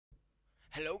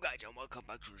Hello guys and welcome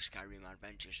back to the Skyrim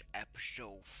Adventures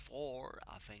episode 4,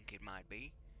 I think it might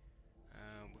be.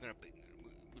 We're gonna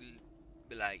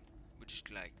be like, we're just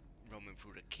like roaming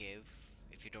through the cave,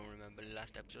 if you don't remember the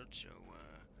last episode, so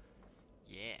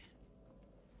yeah,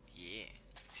 yeah,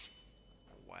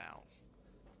 wow.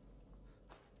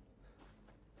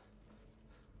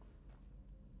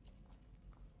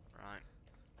 Right,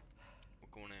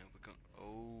 we're gonna,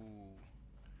 oh,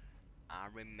 I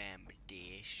remember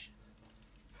this.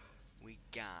 We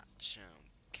got some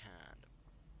kind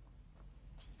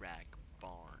of rag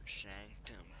barn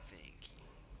sanctum thingy.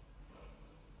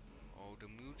 Oh, the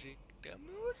music, the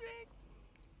music!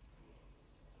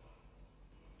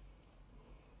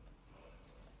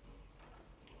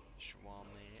 Just 1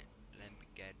 minute, let me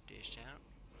get this out.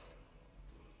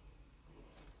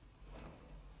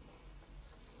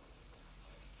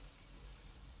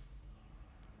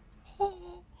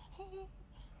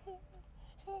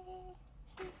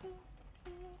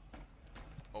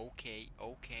 Okay,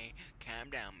 okay, calm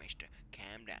down, mister,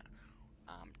 calm down.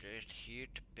 I'm just here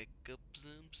to pick up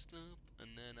some stuff and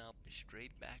then I'll be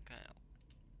straight back out.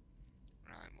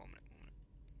 Alright, 1 minute, 1 minute.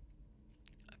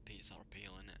 That piece ought to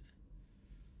peel in it.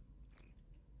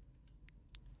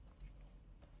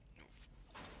 No,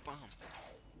 bam,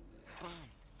 bam,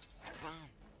 bam,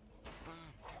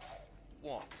 bam.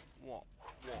 What, what,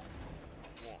 what,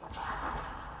 what?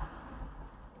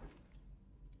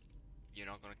 You're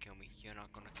not gonna kill me, you're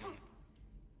not gonna kill me.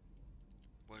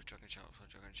 Where's Dragon Shouts? Where's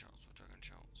Dragon Shouts? Where's Dragon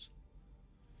Shouts?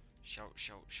 Shout,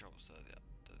 shout, shouts.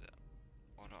 They're there.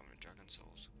 Oh, no, I'm in Dragon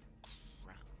Souls.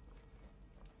 Crap.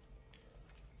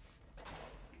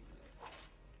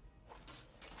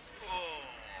 Oh!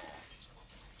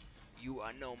 You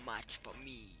are no match for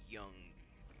me, young.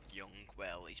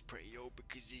 Well, he's pretty old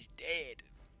because he's dead.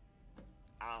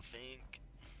 I think.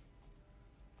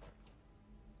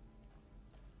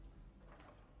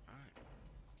 Alright.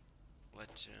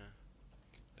 Let's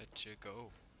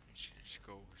go. Let's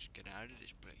go. Let's get out of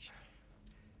this place.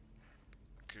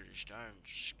 Cause it's starting to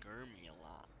scare me a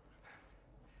lot.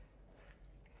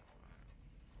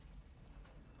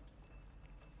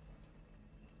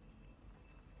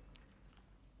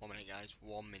 1 minute, guys.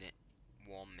 1 minute.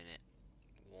 1 minute.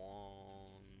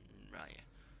 Right.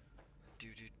 Do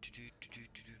do do do do do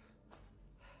do do.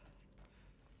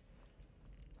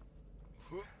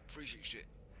 Huh, 360.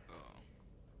 Oh.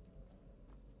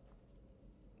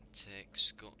 Take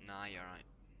Scott. Nah, you're right.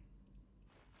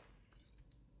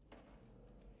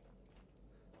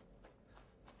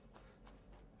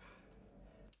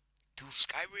 To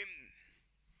Skyrim.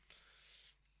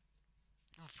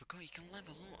 Oh, I forgot you can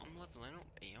level up. I'm leveling up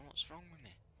here. What's wrong with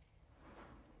me?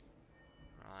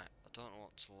 Right, I don't know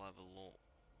what to level up.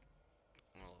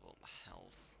 I'm gonna level up my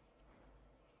health.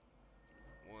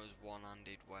 What is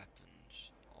one-handed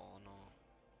weapons? Oh no.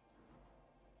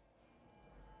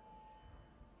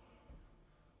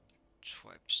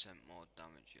 20% more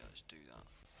damage. Yeah, let's do that.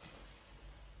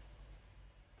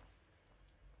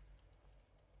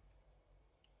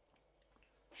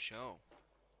 So,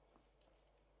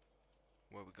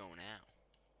 where we going now?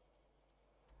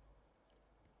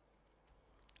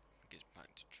 Gets back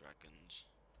to dragons.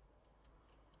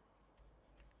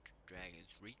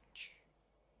 Dragon's Reach.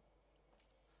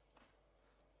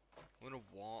 I'm gonna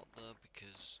walk there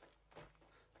because,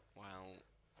 well,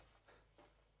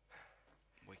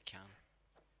 we can.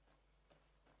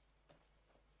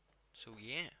 So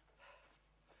yeah.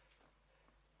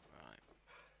 Right.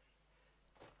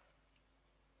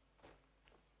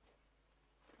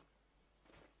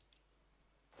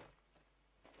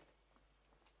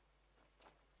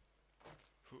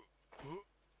 Huh, huh,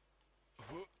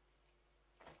 huh.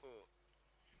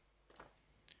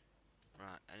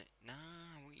 Right, and nah,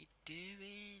 what are you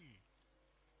doing?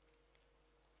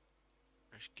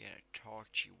 Let's get a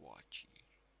torchy watchy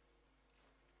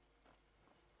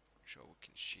so we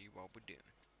can see what we're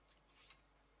doing.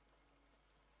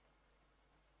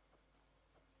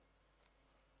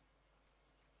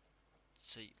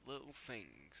 See, little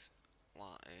things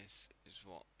like this is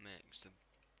what makes the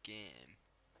game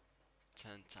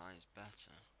 10 times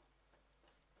better.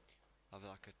 Have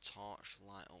like a torch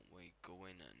light up where you go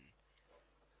in and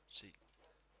see,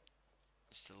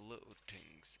 it's the little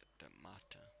things that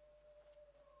matter.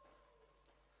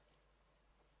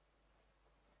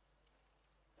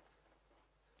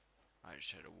 I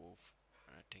just had a wolf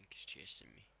and I think he's chasing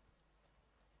me.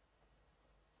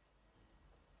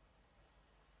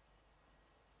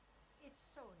 It's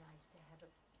so nice to have a...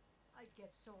 I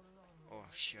get so lonely. Oh,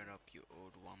 shut up, you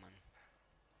old woman.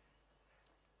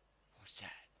 What's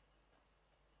that?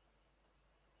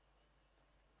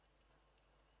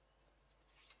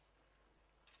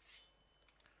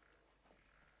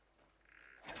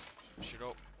 Shut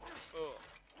up. Oh.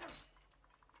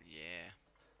 Yeah.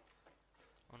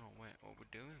 Oh no, wait, what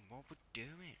we're doing? What we're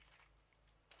doing?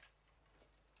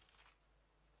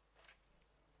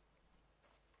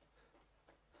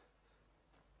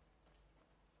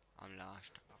 I'm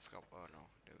lost. I forgot. Oh no,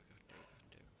 there we go,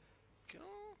 there we go.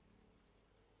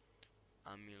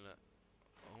 Amulet.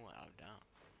 Oh, I'll down.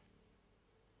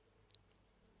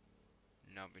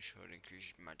 Novice hood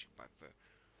increases magic by 4.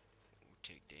 We'll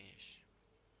take this.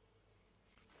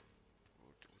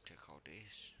 We'll take all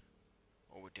this.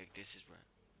 Or we'll take this as well.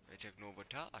 We take Nova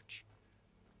Touch.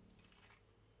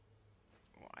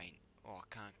 Oh, I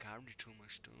can't carry too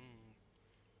much stuff.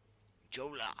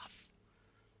 Jolaf.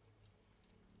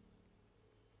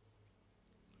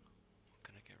 What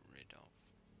can I get rid of?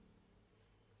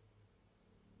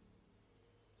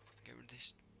 Get rid of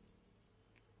this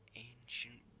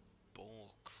ancient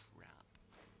ball crap.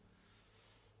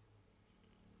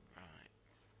 Right.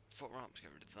 Foot ramps,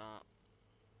 get rid of that.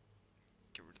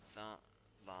 Get rid of that.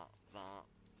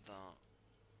 That.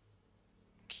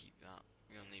 Keep that.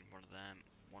 We only need one of them.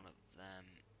 One of them.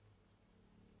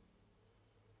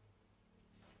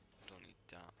 Don't need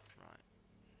that. Right.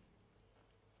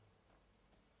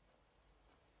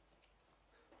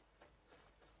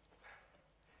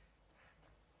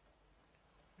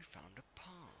 We found a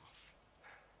path.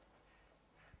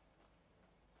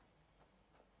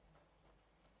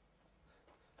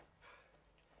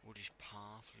 Will this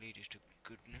path lead us to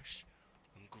goodness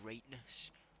and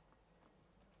greatness?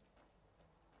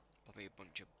 Probably a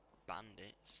bunch of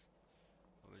bandits.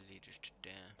 Or will lead us to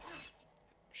death.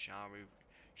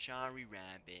 Sorry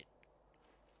rabbit.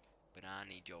 But I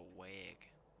need your wig.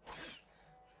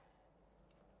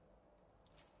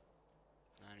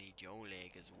 I need your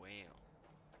leg as well.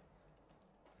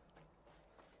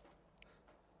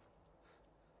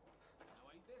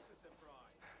 Now ain't this a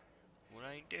surprise? Well,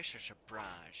 ain't this a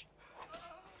surprise?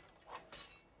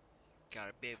 Got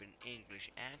a bit of an English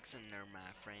accent there,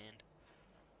 my friend.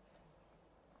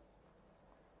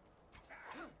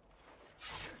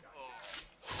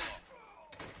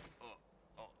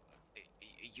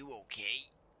 Are you okay?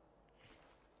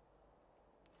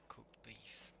 Cooked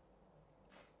beef.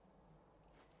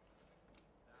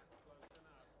 That's close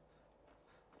enough.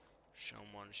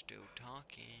 Someone's still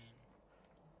talking.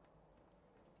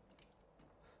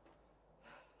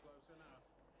 That's close enough.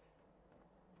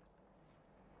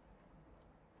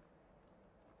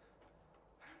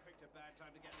 You picked a bad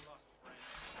time to get lost, friend.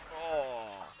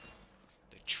 Oh,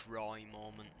 the try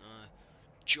moment.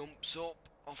 Jumps up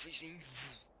off his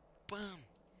knees. Bam.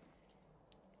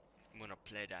 I'm gonna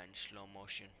play that in slow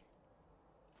motion.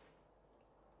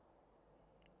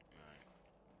 Right.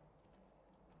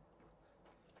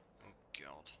 Oh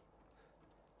God.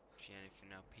 See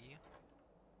anything up here?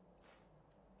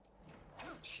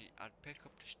 I'd pick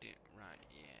up the stick. Right,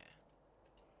 yeah.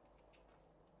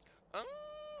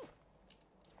 Oh!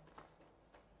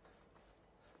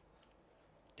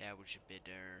 That was a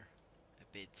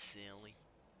bit silly.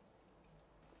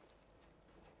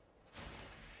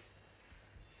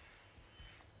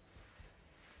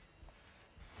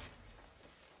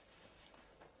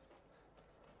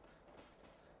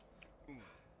 Ooh,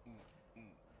 ooh,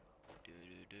 ooh. Do do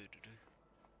do do do.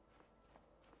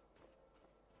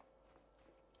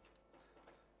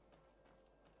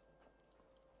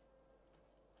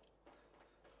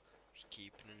 Just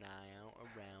keeping an eye out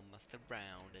around my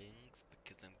surroundings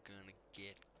because I'm gonna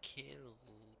get killed.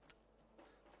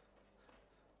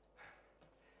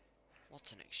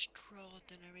 What an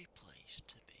extraordinary place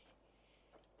to be.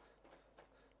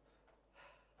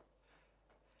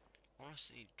 I wanna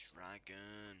see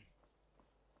dragon.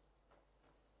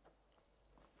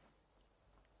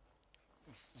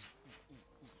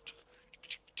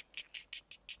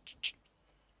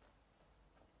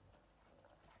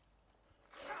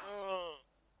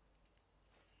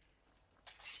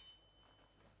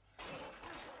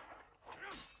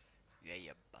 Yeah,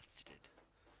 you busted.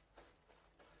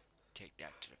 Take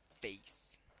that to the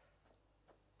face.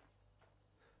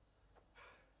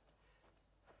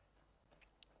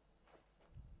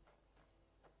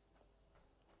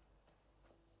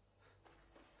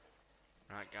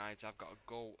 Right guys, I've got to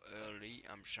go early.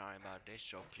 I'm sorry about this,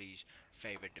 so please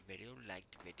favorite the video, like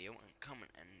the video, and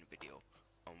comment on the video.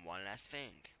 And one last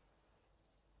thing.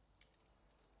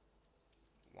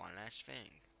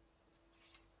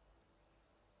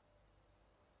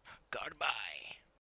 Goodbye.